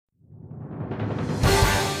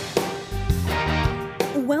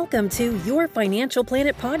Welcome to Your Financial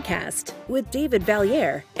Planet podcast with David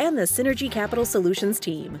Valier and the Synergy Capital Solutions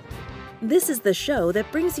team. This is the show that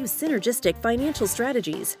brings you synergistic financial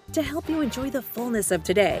strategies to help you enjoy the fullness of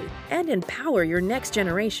today and empower your next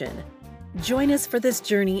generation. Join us for this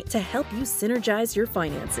journey to help you synergize your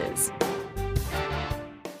finances.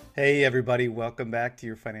 Hey everybody, welcome back to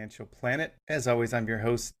Your Financial Planet. As always, I'm your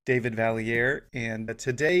host, David Valier, and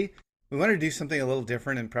today we want to do something a little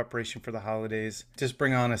different in preparation for the holidays. Just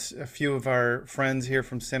bring on a few of our friends here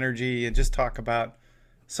from Synergy and just talk about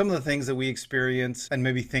some of the things that we experience and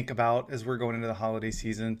maybe think about as we're going into the holiday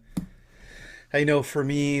season. I know for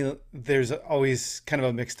me, there's always kind of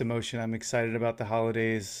a mixed emotion. I'm excited about the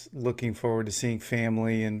holidays, looking forward to seeing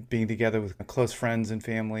family and being together with close friends and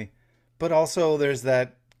family. But also there's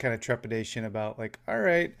that kind of trepidation about like, all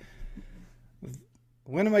right,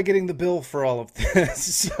 when am I getting the bill for all of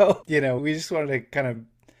this? So, we just wanted to kind of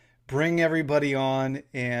bring everybody on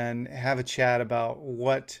and have a chat about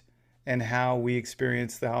what and how we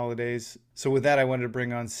experience the holidays. So with that, I wanted to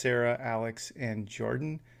bring on Sarah, Alex, and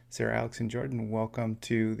Jordann. Sarah, Alex, and Jordann, welcome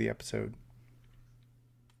to the episode.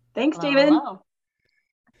 Thanks, David. Hello.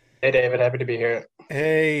 Hey, David. Happy to be here.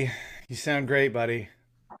 Hey, you sound great, buddy.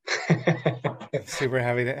 Super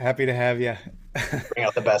happy to have you. Bring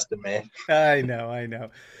out the best in me. I know.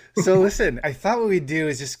 So listen, I thought what we'd do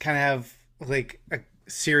is just kind of have like a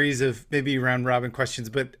series of maybe round robin questions,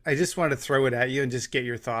 but I just wanted to throw it at you and just get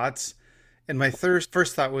your thoughts. And my first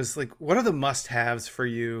thought was like, what are the must-haves for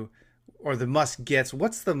you or the must-gets?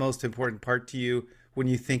 What's the most important part to you when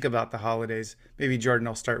you think about the holidays? Maybe Jordann,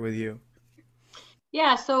 I'll start with you.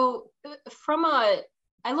 Yeah, so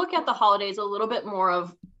I look at the holidays a little bit more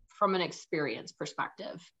from an experience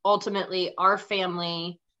perspective. Ultimately, our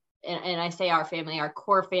family, and I say our family, our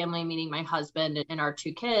core family, meaning my husband and our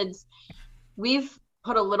two kids, we've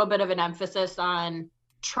put a little bit of an emphasis on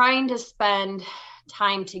trying to spend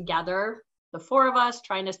time together, the four of us,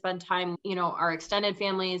 trying to spend time, our extended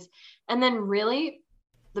families. And then really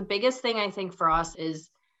the biggest thing I think for us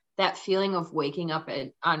is that feeling of waking up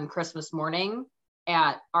on Christmas morning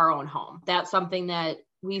at our own home. That's something that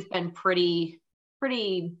we've been pretty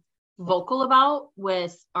vocal about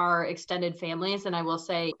with our extended families. And I will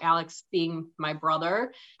say Alex, being my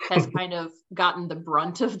brother, has kind of gotten the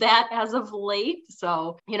brunt of that as of late.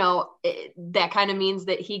 So, that kind of means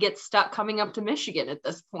that he gets stuck coming up to Michigan at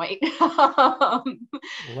this point.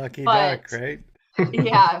 Lucky duck, right?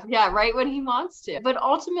 Yeah, right when he wants to. But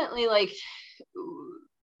ultimately,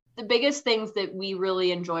 the biggest things that we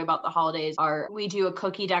really enjoy about the holidays are we do a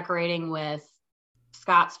cookie decorating with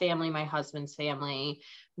Scott's family, my husband's family.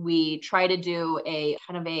 We try to do they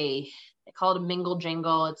call it a mingle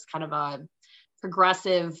jingle. It's kind of a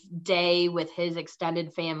progressive day with his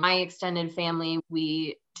extended family, my extended family.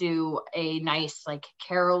 We do a nice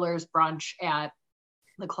carolers brunch at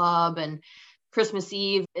the club, and Christmas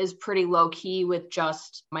Eve is pretty low key with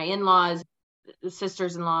just my in-laws,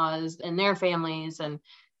 sisters-in-laws and their families. And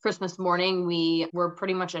Christmas morning, we're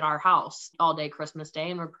pretty much at our house all day Christmas Day,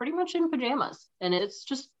 and we're pretty much in pajamas. And it's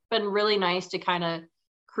just been really nice to kind of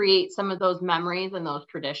create some of those memories and those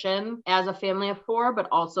traditions as a family of four, but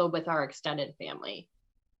also with our extended family.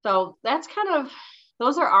 So that's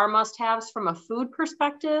those are our must-haves from a food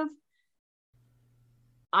perspective.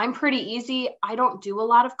 I'm pretty easy. I don't do a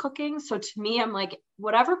lot of cooking. So to me, I'm like,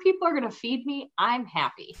 whatever people are going to feed me, I'm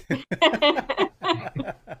happy.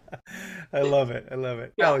 I love it.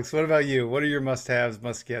 Yeah. Alex, what about you? What are your must-haves,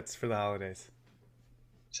 must-gets for the holidays?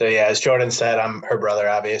 So yeah, as Jordann said, I'm her brother,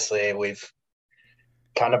 obviously. We've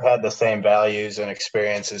kind of had the same values and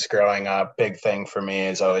experiences growing up. Big thing for me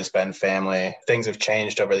has always been family. Things have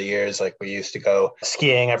changed over the years. Like we used to go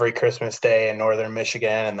skiing every Christmas Day in northern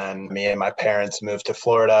Michigan, and then me and my parents moved to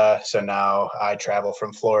Florida. So now I travel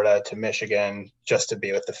from Florida to Michigan just to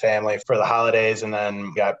be with the family for the holidays, and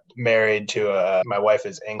then got married to my wife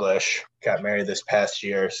is English, got married this past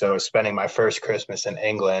year. So spending my first Christmas in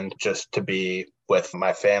England just to be with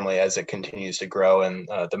my family as it continues to grow, and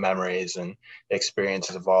the memories and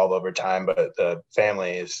experiences evolve over time. But the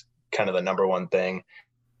family is kind of the number one thing,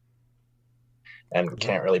 and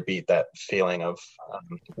can't really beat that feeling of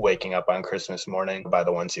waking up on Christmas morning by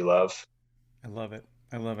the ones you love. I love it.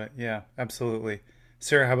 Yeah, absolutely.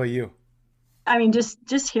 Sarah, how about you? I mean,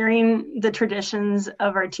 just hearing the traditions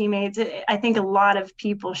of our teammates, I think a lot of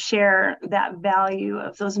people share that value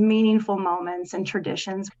of those meaningful moments and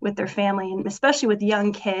traditions with their family, and especially with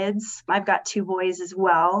young kids. I've got two boys as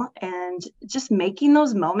well, and just making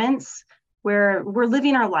those moments where we're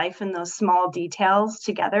living our life in those small details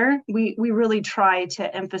together. We really try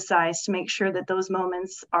to emphasize to make sure that those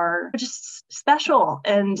moments are just special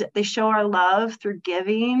and they show our love through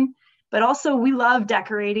giving. But also we love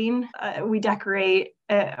decorating. We decorate.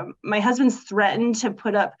 My husband's threatened to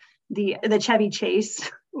put up the Chevy Chase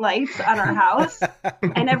lights on our house.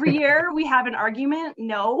 And every year we have an argument.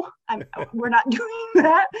 No, we're not doing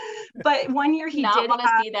that. But one year he did want to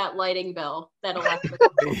see that lighting bill, that electric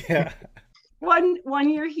bill. Yeah. One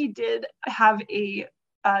year he did have a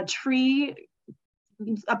tree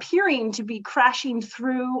appearing to be crashing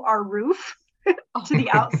through our roof to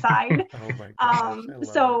the outside. Oh my gosh,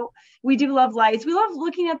 so we do love lights. We love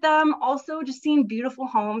looking at them. Also just seeing beautiful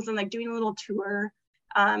homes and like doing a little tour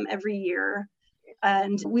every year.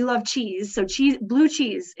 And we love cheese. So blue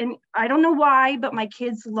cheese. And I don't know why, but my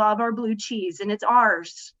kids love our blue cheese and it's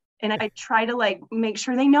ours. And I try to like make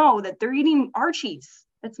sure they know that they're eating our cheese.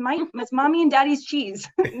 It's mommy and daddy's cheese.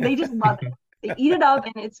 They just love it. They eat it up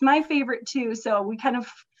and it's my favorite too. So we kind of,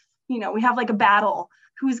 we have like a battle.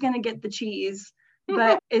 Who's going to get the cheese?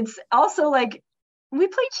 But it's also like, we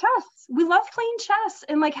play chess. We love playing chess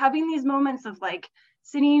and like having these moments of like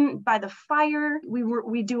sitting by the fire.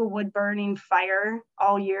 We do a wood burning fire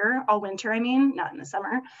all winter. I mean, not in the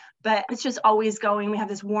summer, but it's just always going. We have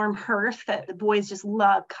this warm hearth that the boys just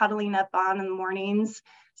love cuddling up on in the mornings.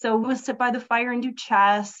 So we'll sit by the fire and do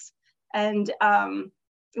chess. And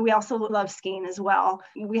we also love skiing as well.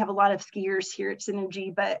 We have a lot of skiers here at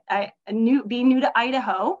Synergy, but being new to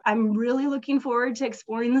Idaho, I'm really looking forward to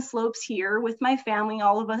exploring the slopes here with my family.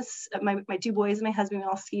 All of us, my two boys and my husband, we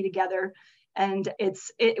all ski together. And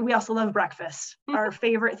we also love breakfast. Our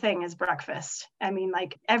favorite thing is breakfast. I mean,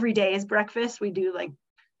 like every day is breakfast. We do like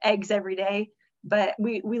eggs every day, but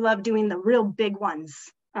we love doing the real big ones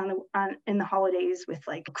in the holidays with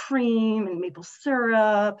like cream and maple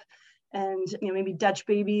syrup and maybe Dutch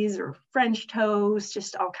babies or French toast,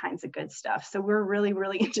 just all kinds of good stuff. So we're really,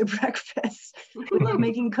 really into breakfast. We love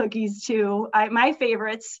making cookies too. My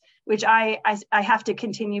favorites, which I have to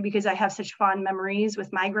continue because I have such fond memories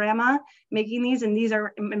with my grandma making these, and these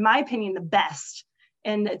are, in my opinion, the best.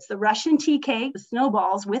 And it's the Russian tea cake, the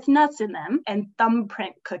snowballs with nuts in them, and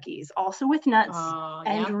thumbprint cookies, also with nuts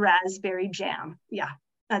and raspberry jam. Yeah,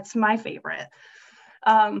 that's my favorite.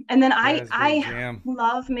 And then I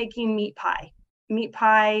love making meat pie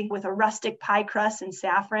with a rustic pie crust and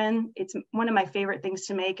saffron. It's one of my favorite things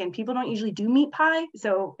to make, and people don't usually do meat pie.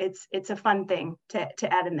 So it's a fun thing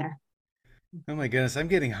to add in there. Oh my goodness, I'm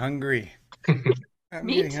getting hungry.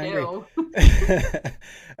 Me too.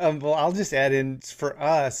 Well, I'll just add in for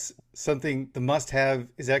us, the must-have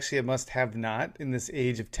is actually a must-have not in this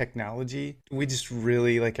age of technology. We just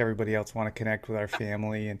really, like everybody else, want to connect with our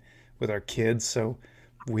family and with our kids. So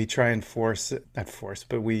we try and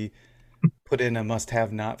we put in a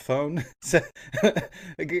must-have not phone.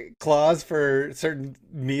 Clause for certain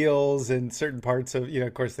meals and certain parts of,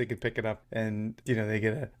 of course they could pick it up and, they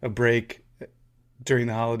get a break during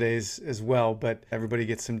the holidays as well, but everybody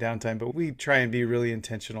gets some downtime. But we try and be really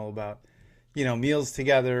intentional about, meals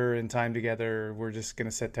together and time together. We're just going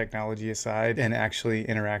to set technology aside and actually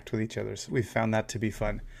interact with each other. So we found that to be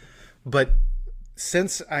fun. But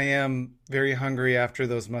since I am very hungry after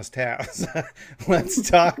those must-haves, let's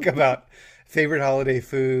talk about favorite holiday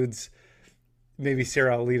foods. Maybe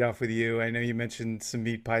Sarah, I'll lead off with you. I know you mentioned some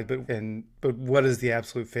meat pies, but what is the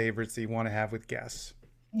absolute favorites that you want to have with guests?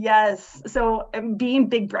 Yes. So being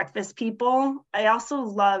big breakfast people, I also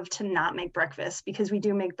love to not make breakfast because we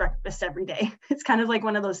do make breakfast every day. It's kind of like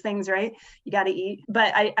one of those things, right? You got to eat.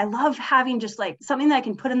 But I love having just like something that I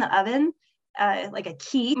can put in the oven, like a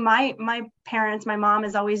key. My mom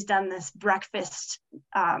has always done this breakfast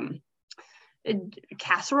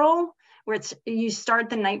casserole where you start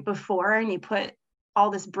the night before and you put all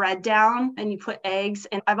this bread down and you put eggs.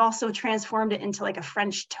 And I've also transformed it into like a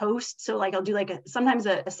French toast. So like I'll do like sometimes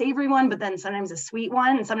a savory one, but then sometimes a sweet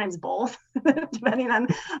one and sometimes both, depending on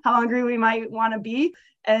how hungry we might want to be.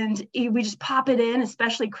 And we just pop it in,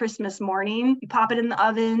 especially Christmas morning. You pop it in the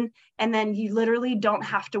oven and then you literally don't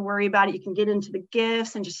have to worry about it. You can get into the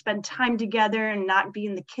gifts and just spend time together and not be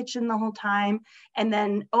in the kitchen the whole time. And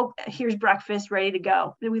then, here's breakfast ready to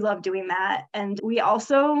go. We love doing that. And we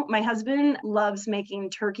also, my husband loves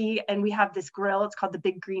making turkey, and we have this grill. It's called the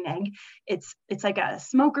Big Green Egg. It's like a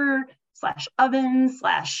smoker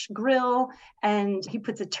 /oven/grill. And he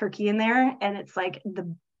puts a turkey in there, and it's like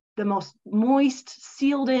the the most moist,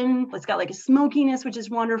 sealed in. It's got like a smokiness, which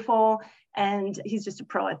is wonderful. And he's just a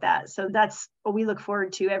pro at that. So that's what we look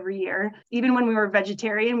forward to every year. Even when we were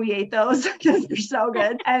vegetarian, we ate those because they're so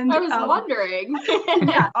good. And I was wondering.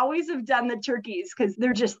 Yeah, always have done the turkeys because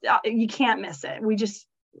they're just, you can't miss it. We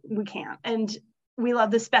can't. And we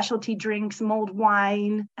love the specialty drinks, mulled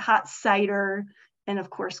wine, hot cider, and of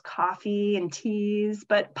course, coffee and teas,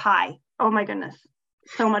 but pie. Oh my goodness.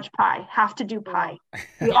 So much pie. Have to do pie.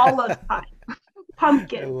 We all love pie.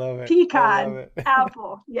 Pumpkin, I love it. pecan,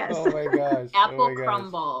 apple. Yes. Oh my gosh. Apple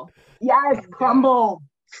crumble. Yes, crumble.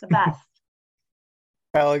 The best.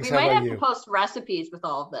 Alex, We how might about have you? to post recipes with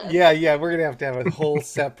all of this. Yeah, we're gonna have to have a whole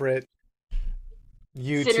separate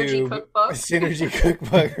YouTube synergy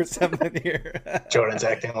cookbook or something here. Jordann's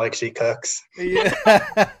acting like she cooks. Yeah.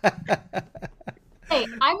 Hey,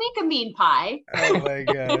 I make a mean pie. Oh my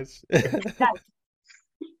gosh.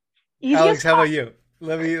 Easiest Alex, how pie. about you?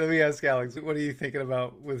 Let me ask Alex, what are you thinking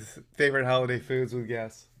about with favorite holiday foods with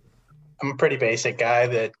guests? I'm a pretty basic guy.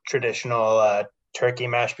 The traditional turkey,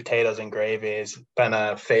 mashed potatoes, and gravy has been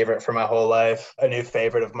a favorite for my whole life. A new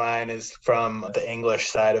favorite of mine is from the English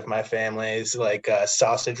side of my family is like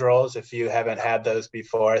sausage rolls. If you haven't had those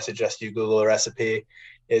before, I suggest you Google a recipe.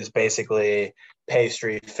 Is basically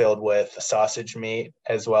pastry filled with sausage meat,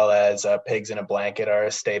 as well as pigs in a blanket are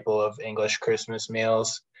a staple of English Christmas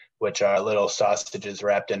meals, which are little sausages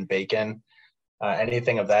wrapped in bacon.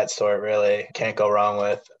 Anything of that sort really can't go wrong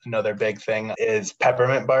with. Another big thing is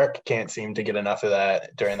peppermint bark. Can't seem to get enough of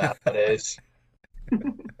that during the holidays.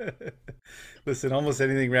 Listen, almost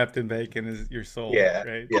anything wrapped in bacon is your soul, Yeah,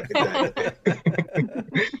 right? yeah, exactly.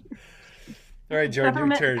 All right,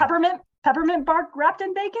 Jordan, your turn. Peppermint bark wrapped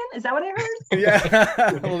in bacon? Is that what I heard?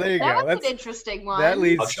 Yeah. Well, there you go. That's an interesting one. That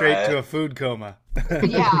leads I'll straight try to it. a food coma.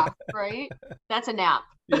 Yeah, right? That's a nap.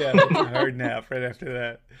 Yeah, that's a hard nap right after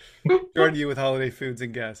that. Jordan, you with holiday foods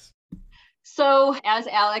and guests. So, as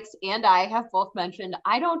Alex and I have both mentioned,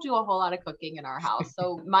 I don't do a whole lot of cooking in our house.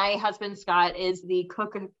 So, my husband Scott is the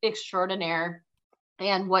cook extraordinaire.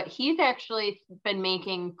 And what he's actually been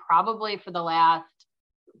making probably for the last,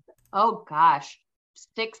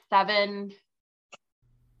 6, 7,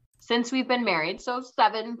 since we've been married, so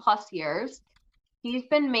 7+ years, he's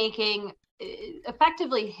been making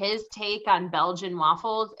effectively his take on Belgian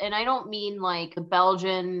waffles. And I don't mean like the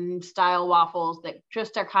Belgian style waffles that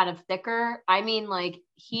just are kind of thicker. I mean, like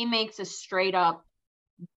he makes a straight up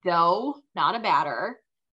dough, not a batter.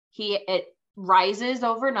 It rises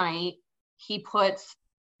overnight. He puts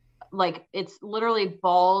like, it's literally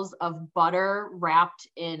balls of butter wrapped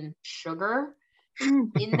in sugar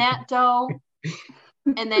in that dough.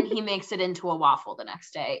 And then he makes it into a waffle the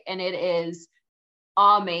next day. And it is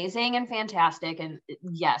amazing and fantastic. And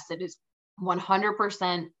yes, it is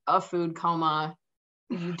 100% a food coma.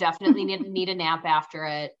 You definitely need a nap after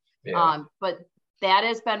it. Yeah. But that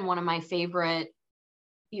has been one of my favorite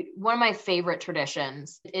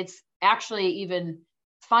traditions. It's actually even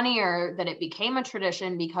funnier that it became a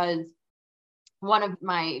tradition because one of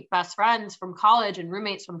my best friends from college and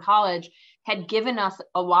roommates from college had given us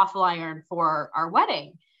a waffle iron for our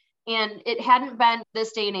wedding. And it hadn't been,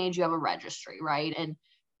 this day and age, you have a registry, right? And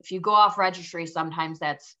if you go off registry, sometimes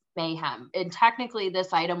that's mayhem. And technically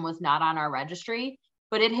this item was not on our registry,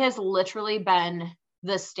 but it has literally been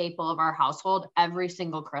the staple of our household every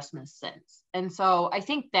single Christmas since. And so I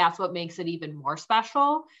think that's what makes it even more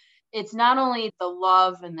special. It's not only the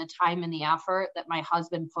love and the time and the effort that my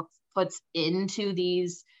husband puts into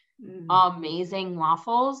these amazing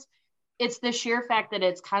waffles. It's the sheer fact that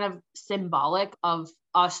it's kind of symbolic of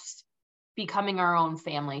us becoming our own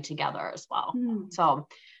family together as well. So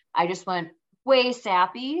I just went way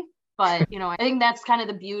sappy, but I think that's kind of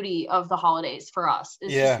the beauty of the holidays for us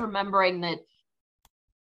is just remembering that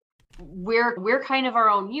we're kind of our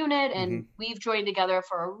own unit and we've joined together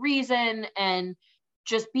for a reason, and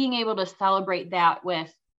just being able to celebrate that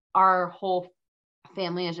with our whole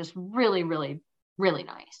family is just really, really, really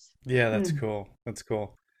nice. Yeah, that's cool. That's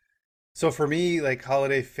cool. So for me, like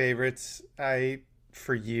holiday favorites,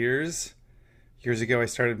 for years ago, I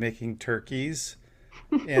started making turkeys.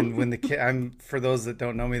 And when for those that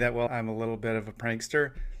don't know me that well, I'm a little bit of a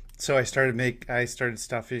prankster. So I started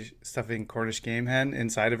stuffing Cornish game hen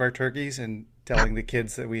inside of our turkeys and telling the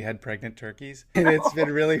kids that we had pregnant turkeys. And it's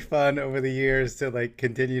been really fun over the years to like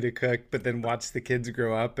continue to cook, but then watch the kids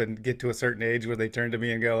grow up and get to a certain age where they turn to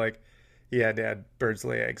me and go like, "Yeah, Dad, birds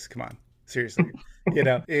lay eggs. Come on, seriously."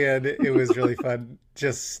 And it was really fun.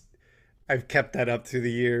 I've kept that up through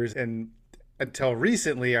the years, and until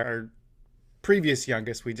recently, our previous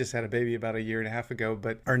youngest, we just had a baby about 1.5 years ago,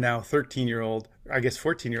 but our now 13-year-old, I guess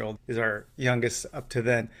 14-year-old is our youngest up to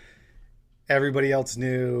then. everybody else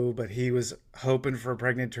knew, but he was hoping for a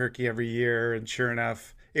pregnant turkey every year. And sure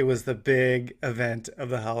enough, it was the big event of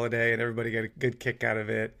the holiday and everybody got a good kick out of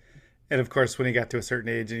it. And of course, when he got to a certain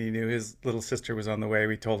age and he knew his little sister was on the way,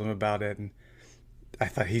 we told him about it. And I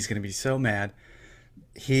thought he's going to be so mad.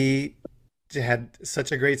 He had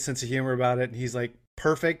such a great sense of humor about it. And he's like,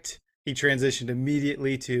 perfect. He transitioned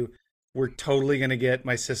immediately to, we're totally going to get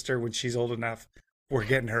my sister when she's old enough. We're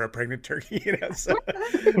getting her a pregnant turkey. So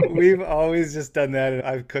we've always just done that. And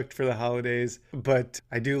I've cooked for the holidays, but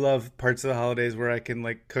I do love parts of the holidays where I can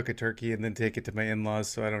like cook a turkey and then take it to my in-laws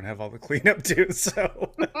so I don't have all the cleanup too.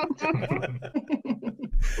 So,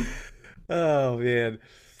 oh man.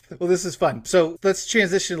 Well, this is fun. So let's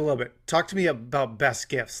transition a little bit. Talk to me about best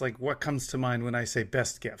gifts. Like what comes to mind when I say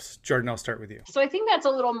best gifts? Jordann, I'll start with you. So I think that's a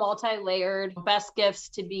little multi-layered. Best gifts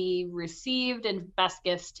to be received and best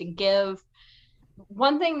gifts to give.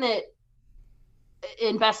 One thing that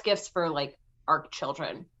in best gifts for like our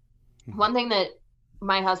children, one thing that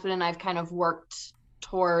my husband and I've kind of worked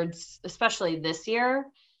towards, especially this year,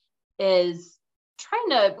 is trying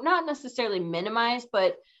to not necessarily minimize,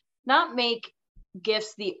 but not make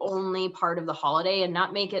gifts the only part of the holiday and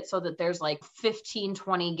not make it so that there's like 15,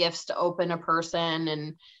 20 gifts to open a person.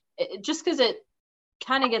 And just because it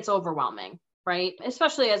kind of gets overwhelming, right?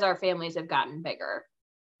 Especially as our families have gotten bigger.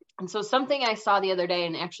 And so something I saw the other day,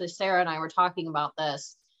 and actually Sarah and I were talking about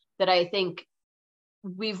this, that I think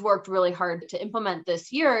we've worked really hard to implement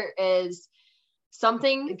this year is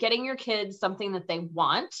getting your kids something that they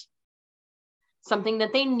want, something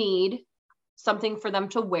that they need, something for them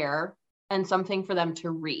to wear, and something for them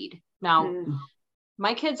to read. Now,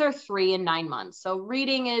 my kids are 3 and 9 months, so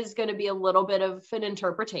reading is going to be a little bit of an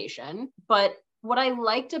interpretation. But what I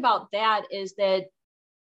liked about that is that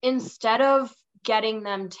instead of getting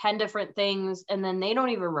them 10 different things and then they don't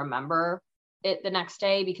even remember it the next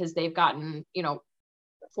day because they've gotten,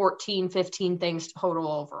 14, 15 things total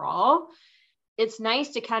overall, it's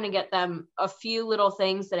nice to kind of get them a few little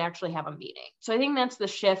things that actually have a meaning. So I think that's the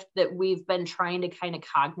shift that we've been trying to kind of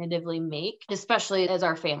cognitively make, especially as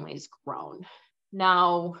our family's grown.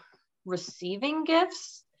 Now, receiving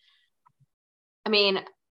gifts, I mean,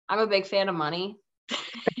 I'm a big fan of money.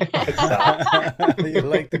 You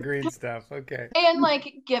like the green stuff. Okay. And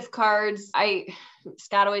like gift cards.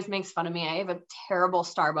 Scott always makes fun of me. I have a terrible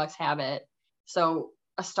Starbucks habit. So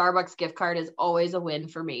a Starbucks gift card is always a win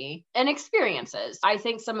for me. And experiences. I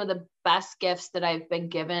think some of the best gifts that I've been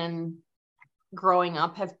given growing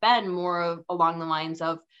up have been more along the lines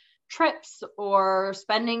of trips or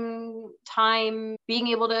spending time being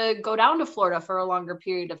able to go down to Florida for a longer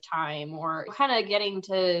period of time, or kind of getting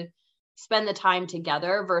to spend the time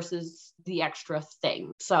together versus the extra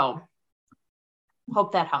thing. So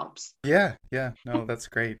hope that helps. Yeah. No, that's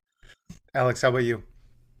great. Alex, how about you?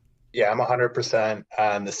 Yeah, I'm 100%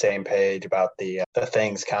 on the same page about the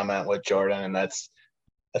things comment with Jordann. And that's,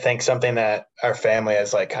 I think, something that our family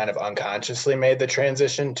has like kind of unconsciously made the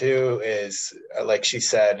transition to is, like she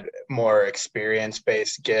said, more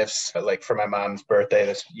experience-based gifts. Like for my mom's birthday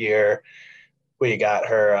this year, we got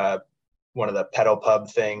her one of the pedal pub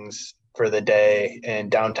things for the day in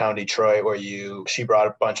downtown Detroit, where she brought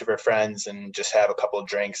a bunch of her friends and just have a couple of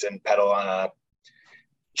drinks and pedal on a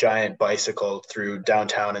giant bicycle through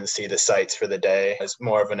downtown and see the sights for the day. It's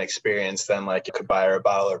more of an experience than like you could buy her a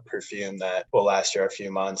bottle of perfume that will last her a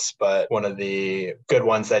few months. But one of the good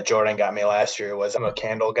ones that Jordann got me last year was, I'm a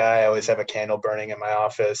candle guy. I always have a candle burning in my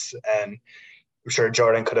office, and I'm sure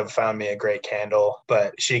Jordann could have found me a great candle,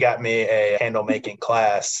 but she got me a candle making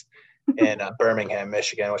class in Birmingham,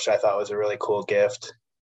 Michigan, which I thought was a really cool gift.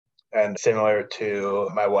 And similar to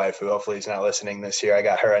my wife, who hopefully is not listening this year, I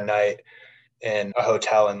got her a night in a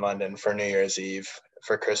hotel in London for New Year's Eve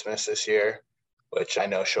for Christmas this year, which I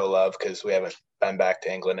know she'll love because we haven't been back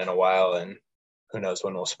to England in a while, and who knows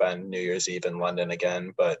when we'll spend New Year's Eve in London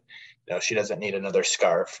again. But she doesn't need another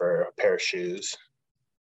scarf or a pair of shoes.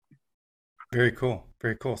 Very cool.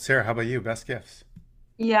 Very cool. Sarah, how about you? Best gifts?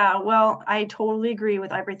 Yeah, well, I totally agree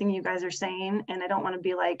with everything you guys are saying. And I don't want to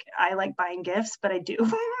be like, I like buying gifts, but I do.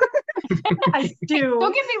 I do.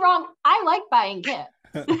 Don't get me wrong. I like buying gifts.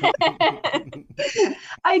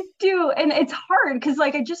 I do. And it's hard because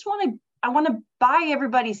like, I want to buy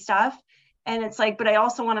everybody stuff. And it's like, but I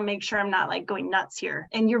also want to make sure I'm not like going nuts here.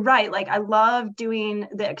 And you're right. Like I love doing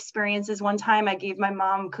the experiences. One time I gave my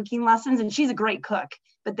mom cooking lessons, and she's a great cook,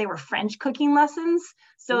 but they were French cooking lessons.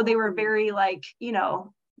 So they were very like,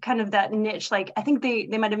 kind of that niche. Like I think they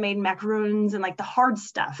might've made macaroons and like the hard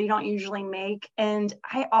stuff you don't usually make. And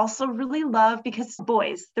I also really love, because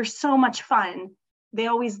boys, they're so much fun. They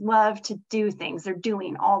always love to do things they're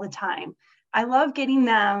doing all the time. I love getting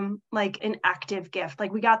them like an active gift.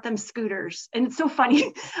 Like we got them scooters, and it's so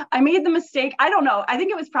funny. I made the mistake. I don't know. I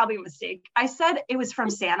think it was probably a mistake. I said it was from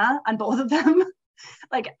Santa on both of them.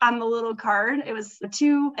 Like on the little card, it was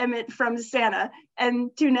to Emmett from Santa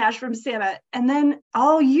and to Nash from Santa. And then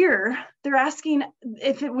all year they're asking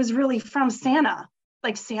if it was really from Santa.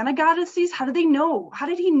 Like Santa got us these. How did they know? How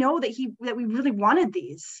did he know that we really wanted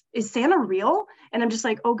these? Is Santa real? And I'm just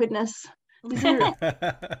like, oh goodness.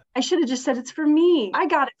 I should have just said it's for me. I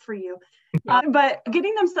got it for you. But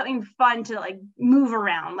getting them something fun to like move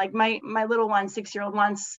around. Like my little one, 6-year-old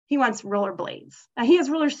wants rollerblades. Now he has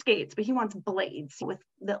roller skates, but he wants blades with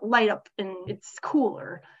the light up and it's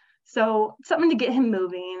cooler. So something to get him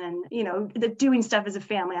moving and, you know, doing stuff as a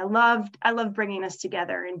family. I love bringing us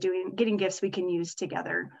together and getting gifts we can use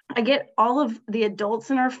together. I get all of the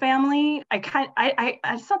adults in our family. It's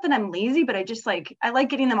not that I'm lazy, but I like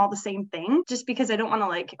getting them all the same thing just because I don't want to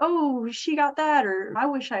like, oh, she got that, or I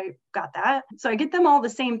wish I got that. So I get them all the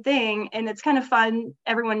same thing and it's kind of fun.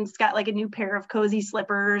 Everyone's got like a new pair of cozy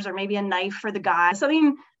slippers or maybe a knife for the guy,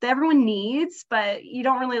 something that everyone needs, but you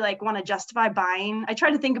don't really like want to justify buying. I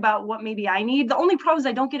try to think about what maybe I need. The only problem is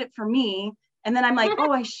I don't get it for me. And then I'm like,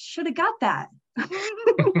 oh, I should have got that.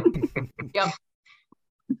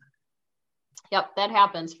 Yep, that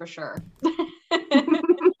happens for sure.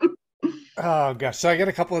 Oh gosh. So I got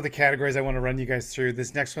a couple of the categories I want to run you guys through.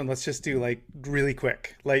 This next one, let's just do like really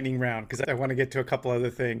quick lightning round because I want to get to a couple other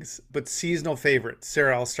things. But seasonal favorites.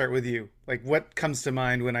 Sarah, I'll start with you. Like what comes to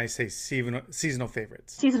mind when I say seasonal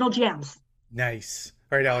favorites? Seasonal jams. Nice.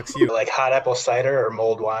 All right, Alex, you. Like hot apple cider or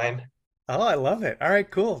mulled wine. Oh, I love it. All right,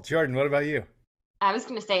 cool. Jordan, what about you? I was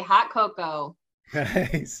going to say hot cocoa.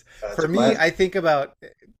 Nice. That's For me, fun. I think about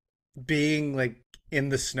being like in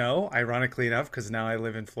the snow, ironically enough, because now I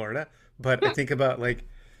live in Florida. But I think about like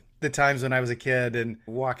the times when I was a kid and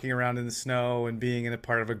walking around in the snow and being in a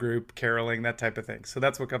part of a group, caroling, that type of thing. So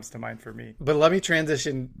that's what comes to mind for me. But let me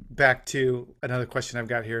transition back to another question I've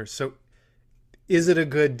got here. So is it a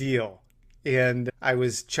good deal? And I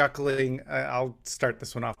was chuckling, I'll start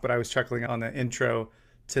this one off, but I was chuckling on the intro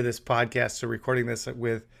to this podcast, so recording this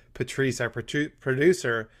with Patrice, our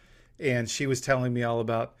producer, and she was telling me all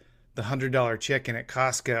about the $100 chicken at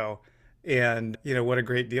Costco and, you know, what a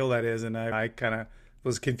great deal that is. And I kind of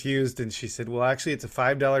was confused. And she said, well, actually, it's a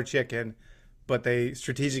 $5 chicken, but they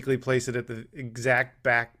strategically place it at the exact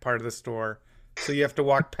back part of the store. So you have to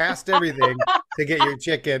walk past everything to get your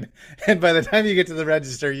chicken. And by the time you get to the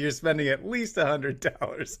register, you're spending at least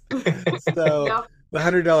 $100. So Yep. the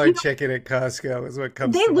 $100 chicken at Costco is what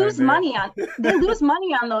comes to mind. They lose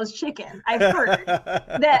money on those chicken. I've heard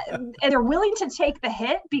that, and they're willing to take the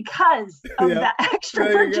hit because of that extra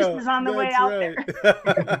purchases on the way out there.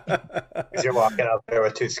 Because you're walking out there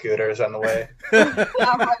with 2 scooters on the way. Yeah,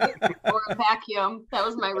 right. Or a vacuum. That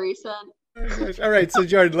was my recent. Oh my gosh. All right, so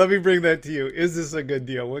Jordan, let me bring that to you. Is this a good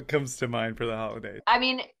deal? What comes to mind for the holidays? I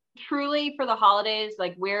mean, truly for the holidays,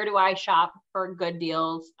 like where do I shop for good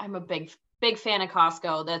deals? I'm a big fan of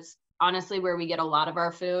Costco. That's honestly where we get a lot of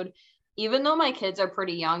our food. Even though my kids are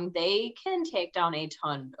pretty young, they can take down a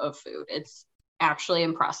ton of food. It's actually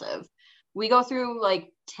impressive. We go through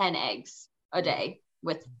like 10 eggs a day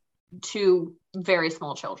with 2 very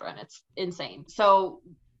small children. It's insane. So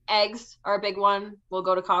eggs are a big one. We'll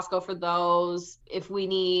go to Costco for those. If we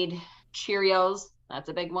need Cheerios, that's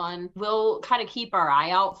a big one. We'll kind of keep our eye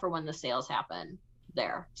out for when the sales happen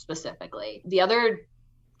there specifically. The other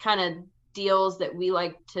kind of deals that we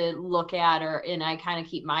like to look at and I kind of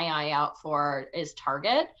keep my eye out for is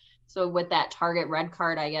Target. So with that Target Red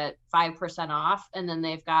Card, I get 5% off. And then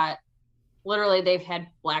they've had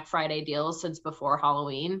Black Friday deals since before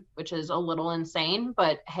Halloween, which is a little insane.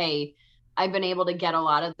 But hey, I've been able to get a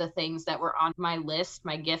lot of the things that were on my list,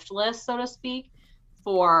 my gift list, so to speak,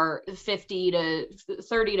 for 30 to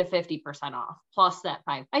 50% off, plus that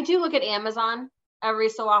 5. I do look at Amazon every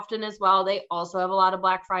so often as well. They also have a lot of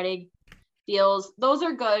Black Friday deals. Those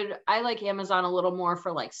are good. I like Amazon a little more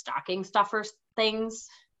for like stocking stuffer things,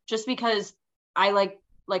 just because I like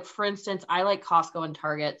for instance, I like Costco and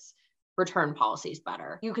Target's return policies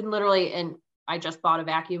better. You can literally, and I just bought a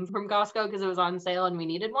vacuum from Costco because it was on sale and we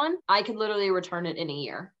needed one. I could literally return it in a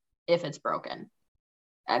year if it's broken.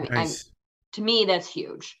 I mean, Nice. To me, that's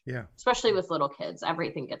huge. Yeah. Especially with little kids,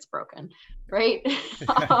 everything gets broken, right?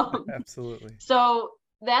 Absolutely. So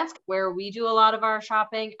that's where we do a lot of our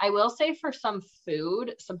shopping. I will say for some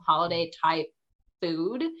food, some holiday type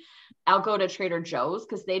food, I'll go to Trader Joe's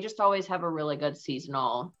because they just always have a really good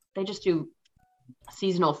they just do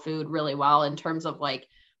seasonal food really well in terms of like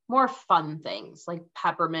more fun things like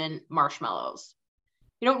peppermint marshmallows.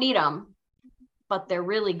 You don't need them, but they're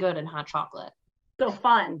really good in hot chocolate. So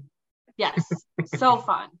fun. Yes. So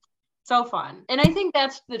fun. So fun. And I think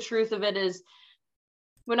that's the truth of it, is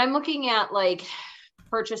when I'm looking at like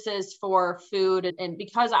purchases for food, and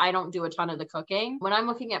because I don't do a ton of the cooking, when I'm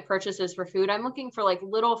looking at purchases for food, I'm looking for like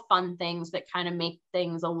little fun things that kind of make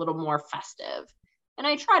things a little more festive. And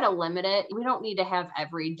I try to limit it. We don't need to have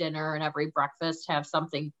every dinner and every breakfast have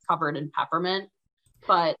something covered in peppermint.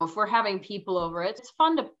 But if we're having people over, it's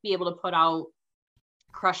fun to be able to put out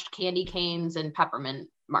crushed candy canes and peppermint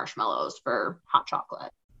marshmallows for hot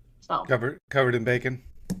chocolate. So covered in bacon.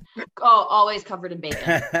 Oh, always covered in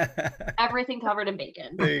bacon. Everything covered in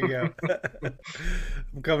bacon. There you go.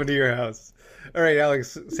 I'm coming to your house. All right,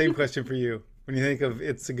 Alex, same question for you. When you think of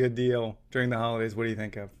It's a Good Deal during the holidays, what do you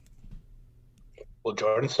think of? Well,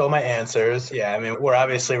 Jordan stole my answers. Yeah, I mean, we're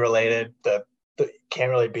obviously related. The can't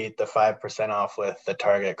really beat the 5% off with the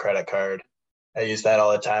Target credit card. I use that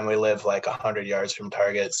all the time. We live like 100 yards from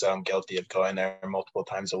Target, so I'm guilty of going there multiple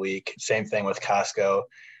times a week. Same thing with Costco.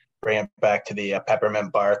 Bring it back to the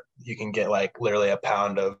peppermint bark. You can get like literally a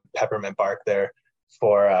pound of peppermint bark there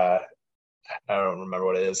for, I don't remember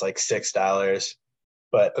what it is, like $6.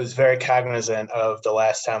 But I was very cognizant of the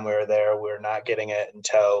last time we were there. We were not getting it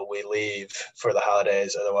until we leave for the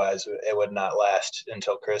holidays. Otherwise, it would not last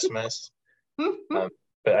until Christmas.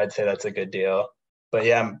 But I'd say that's a good deal. But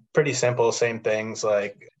yeah, I'm pretty simple. Same things.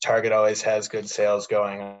 Like Target always has good sales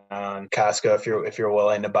going on. Costco, if you're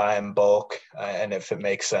willing to buy in bulk, and if it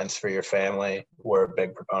makes sense for your family, we're a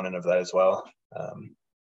big proponent of that as well.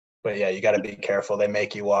 But yeah, you got to be careful. They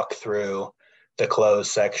make you walk through the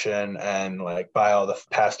clothes section and like buy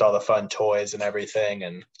past all the fun toys and everything,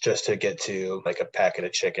 and just to get to like a packet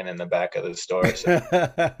of chicken in the back of the store. So,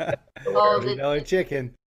 $30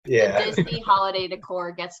 chicken. Yeah. The Disney holiday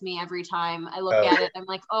decor gets me every time. I look at it, I'm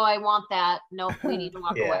like, oh, I want that. Nope, we need to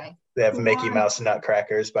walk away. They have Mickey Mouse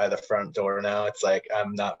nutcrackers by the front door now. It's like,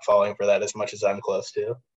 I'm not falling for that as much as I'm close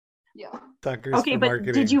to. Yeah. Okay, but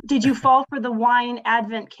did you fall for the wine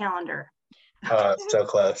advent calendar? So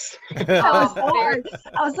close.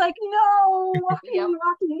 I was like, no, walking.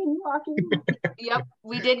 Yep.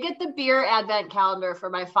 We did get the beer advent calendar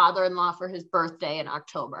for my father-in-law for his birthday in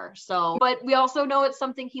October. So, but we also know it's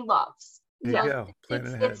something he loves. There you go. Plan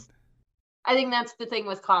ahead. I think that's the thing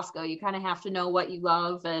with Costco. You kind of have to know what you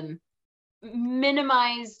love and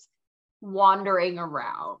minimize wandering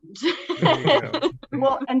around.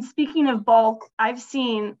 Well, and speaking of bulk, I've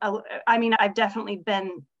definitely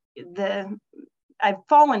been I've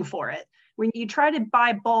fallen for it. When you try to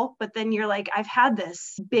buy bulk, but then you're like, I've had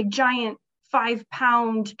this big giant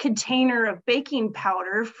 5-pound container of baking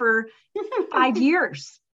powder for 5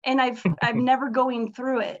 years and I've never going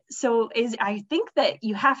through it. So I think that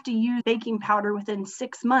you have to use baking powder within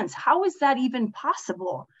 6 months. How is that even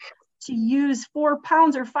possible to use 4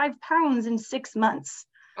 pounds or 5 pounds in 6 months?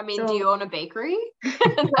 I mean, do you own a bakery?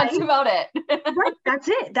 That's about it. Right, that's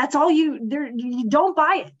it. That's all you don't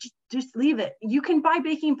buy it. Just leave it. You can buy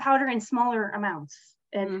baking powder in smaller amounts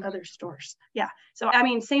at other stores. Yeah. So, I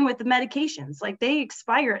mean, same with the medications. Like they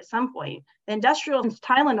expire at some point. The industrial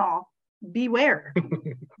Tylenol, beware.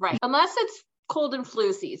 Right. Unless it's cold and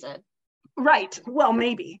flu season. Right. Well,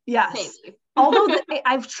 maybe. Yes. Maybe. Although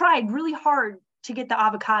I've tried really hard to get the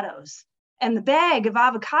avocados, and the bag of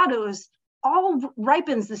avocados all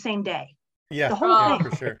ripens the same day. Yeah, the whole thing.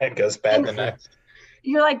 For sure. It goes bad the next.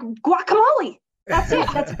 You're like, guacamole. That's it.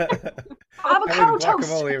 That's avocado toast.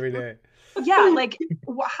 Guacamole every day. Yeah, like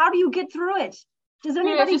how do you get through it? Does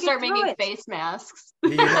anybody start making it? face masks?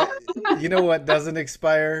 You know what doesn't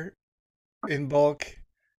expire in bulk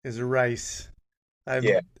is rice. Is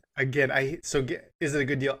it a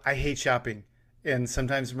good deal? I hate shopping, and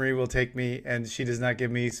sometimes Marie will take me, and she does not give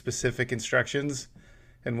me specific instructions.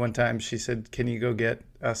 And one time she said, "Can you go get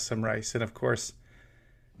us some rice?" And of course,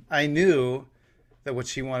 I knew that what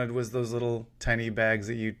she wanted was those little tiny bags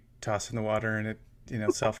that you toss in the water and it,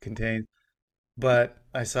 self-contained. But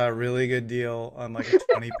I saw a really good deal on like a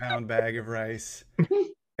 20-pound bag of rice.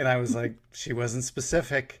 And I was like, she wasn't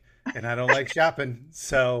specific, and I don't like shopping.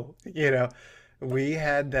 So, we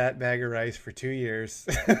had that bag of rice for 2 years.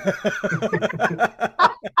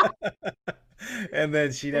 And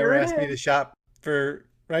then she never asked me to shop for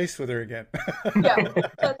rice with her again. Yeah,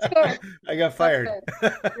 that's fair. I got fired.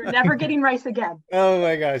 You're never getting rice again. Oh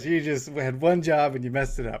my gosh, you just had one job and you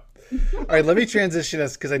messed it up. All right, let me transition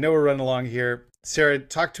us because I know we're running along here. Sarah,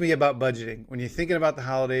 talk to me about budgeting. When you're thinking about the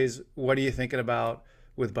holidays, what are you thinking about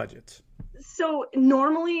with budgets? So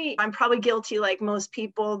normally I'm probably guilty, like most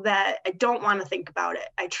people, that I don't want to think about it.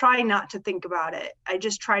 I try not to think about it. I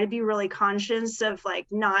just try to be really conscious of like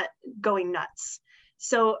not going nuts.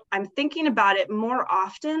 So I'm thinking about it more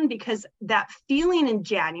often, because that feeling in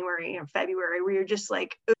January and February where you're just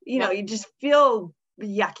like, you just feel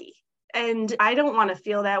yucky. And I don't want to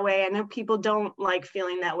feel that way. I know people don't like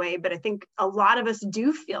feeling that way, but I think a lot of us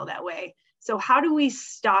do feel that way. So how do we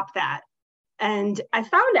stop that? And I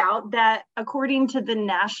found out that according to the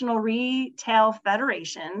National Retail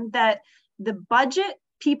Federation, that the budget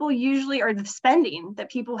people usually, or the spending that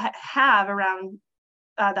people have around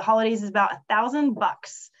the holidays, is about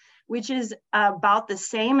 $1,000, which is about the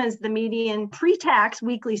same as the median pre-tax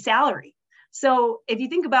weekly salary. So if you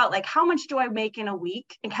think about like, how much do I make in a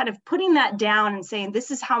week, and kind of putting that down and saying,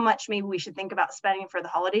 this is how much maybe we should think about spending for the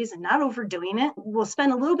holidays, and not overdoing it. We'll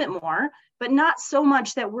spend a little bit more, but not so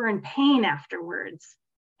much that we're in pain afterwards,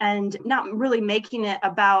 and not really making it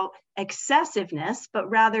about excessiveness, but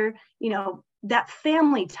rather, that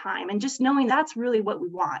family time, and just knowing that's really what we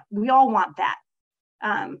want. We all want that.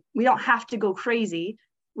 We don't have to go crazy.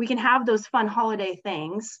 We can have those fun holiday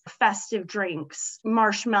things, festive drinks,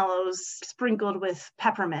 marshmallows sprinkled with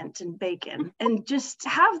peppermint and bacon, and just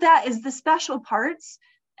have that as the special parts,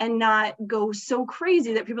 and not go so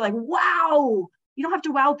crazy that people are like, wow. You don't have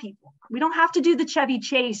to wow people. We don't have to do the Chevy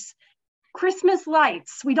Chase Christmas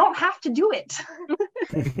lights. We don't have to do it.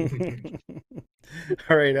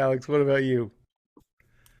 All right, Alex, what about you?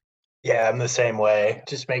 Yeah, I'm the same way.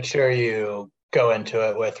 Just make sure you go into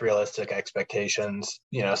it with realistic expectations,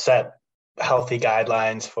 set healthy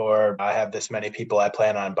guidelines for, I have this many people I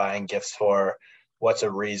plan on buying gifts for. What's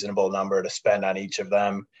a reasonable number to spend on each of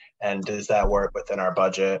them? And does that work within our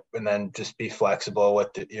budget? And then just be flexible with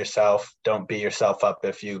yourself. Don't beat yourself up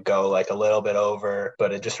if you go like a little bit over,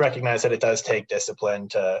 but just recognize that it does take discipline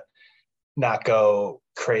to not go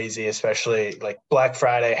crazy, especially like Black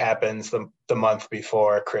Friday happens the month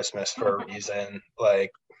before Christmas for a reason.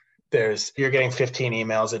 Like you're getting 15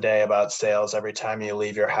 emails a day about sales. Every time you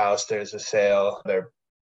leave your house, there's a sale. They're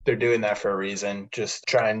doing that for a reason. Just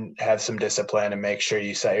try and have some discipline and make sure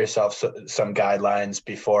you set yourself some guidelines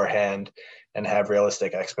beforehand, and have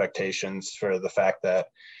realistic expectations for the fact that,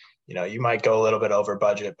 you might go a little bit over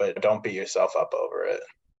budget, but don't beat yourself up over it.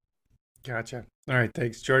 Gotcha. All right.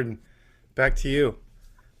 Thanks, Jordan. Back to you.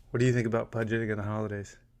 What do you think about budgeting in the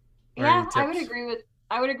holidays? Yeah, I would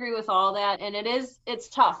agree with all that. And it's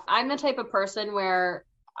tough. I'm the type of person where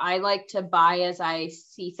I like to buy as I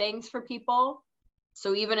see things for people.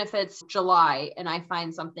 So even if it's July and I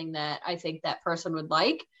find something that I think that person would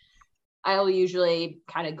like, I'll usually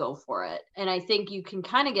kind of go for it. And I think you can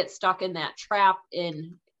kind of get stuck in that trap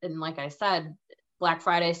and like I said, Black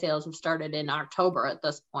Friday sales have started in October at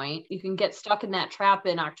this point. You can get stuck in that trap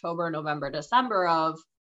in October, November, December of,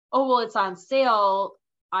 oh, well, it's on sale.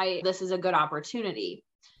 This is a good opportunity.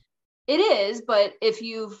 It is, but if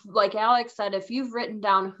like Alex said, if you've written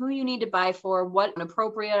down who you need to buy for, what an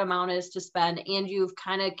appropriate amount is to spend, and you've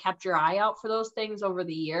kind of kept your eye out for those things over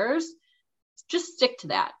the years, just stick to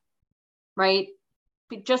that, right?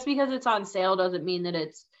 Just because it's on sale doesn't mean that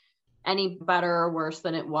it's any better or worse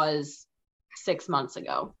than it was 6 months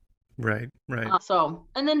ago. Right.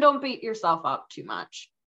 And then don't beat yourself up too much,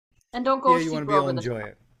 and don't go. Yeah, you want to be able to enjoy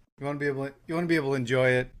it. You want to be able to enjoy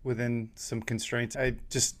it within some constraints. I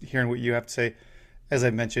just hearing what you have to say. As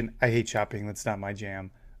I mentioned, I hate shopping. That's not my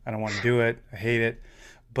jam. I don't want to do it. I hate it.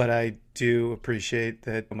 But I do appreciate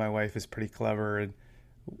that my wife is pretty clever. And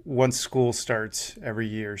once school starts every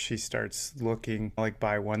year, she starts looking like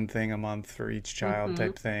buy one thing a month for each child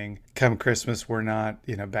type thing. Come Christmas, we're not,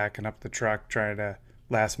 backing up the truck trying to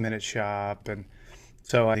last minute shop. And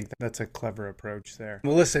so I think that's a clever approach there.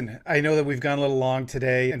 Well, listen, I know that we've gone a little long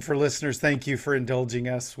today. And for listeners, thank you for indulging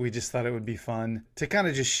us. We just thought it would be fun to kind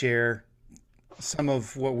of just share some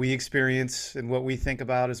of what we experience and what we think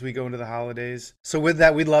about as we go into the holidays. So with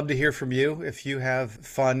that, we'd love to hear from you. If you have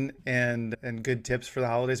fun and good tips for the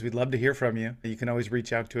holidays, we'd love to hear from you. You can always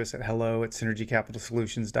reach out to us at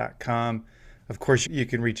hello@synergycapitalsolutions.com. Of course, you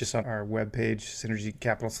can reach us on our webpage,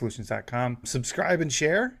 synergycapitalsolutions.com. Subscribe and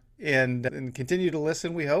share. And continue to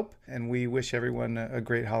listen, we hope. And we wish everyone a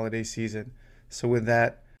great holiday season. So with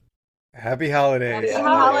that, happy holidays. Happy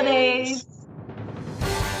holidays.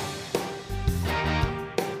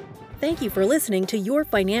 Thank you for listening to Your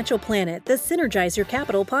Financial Planet, the Synergize Your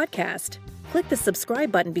Capital podcast. Click the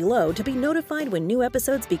subscribe button below to be notified when new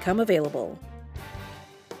episodes become available.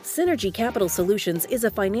 Synergy Capital Solutions is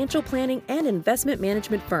a financial planning and investment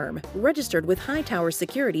management firm registered with Hightower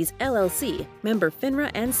Securities, LLC, member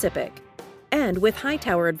FINRA and SIPC, and with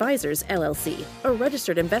Hightower Advisors, LLC, a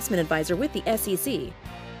registered investment advisor with the SEC.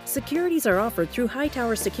 Securities are offered through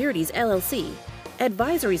Hightower Securities, LLC.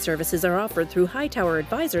 Advisory services are offered through Hightower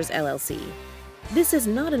Advisors, LLC. This is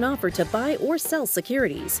not an offer to buy or sell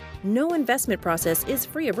securities. No investment process is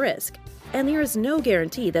free of risk, and there is no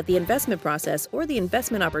guarantee that the investment process or the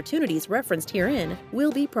investment opportunities referenced herein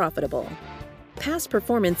will be profitable. Past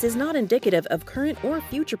performance is not indicative of current or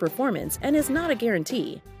future performance and is not a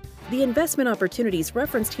guarantee. The investment opportunities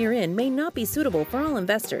referenced herein may not be suitable for all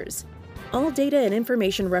investors. All data and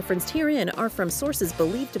information referenced herein are from sources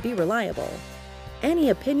believed to be reliable. Any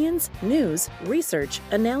opinions, news, research,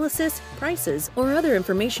 analysis, prices, or other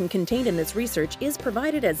information contained in this research is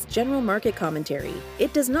provided as general market commentary.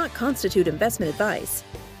 It does not constitute investment advice.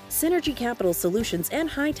 Synergy Capital Solutions and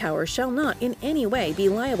Hightower shall not in any way be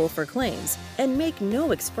liable for claims and make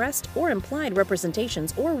no expressed or implied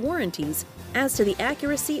representations or warranties as to the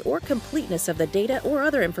accuracy or completeness of the data or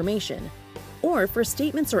other information, or for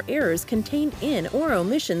statements or errors contained in or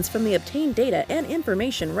omissions from the obtained data and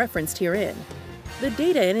information referenced herein. The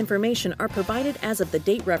data and information are provided as of the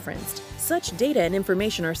date referenced. Such data and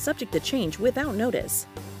information are subject to change without notice.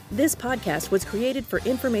 This podcast was created for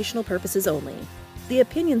informational purposes only. The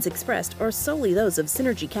opinions expressed are solely those of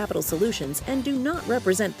Synergy Capital Solutions and do not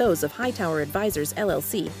represent those of Hightower Advisors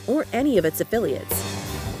LLC or any of its affiliates.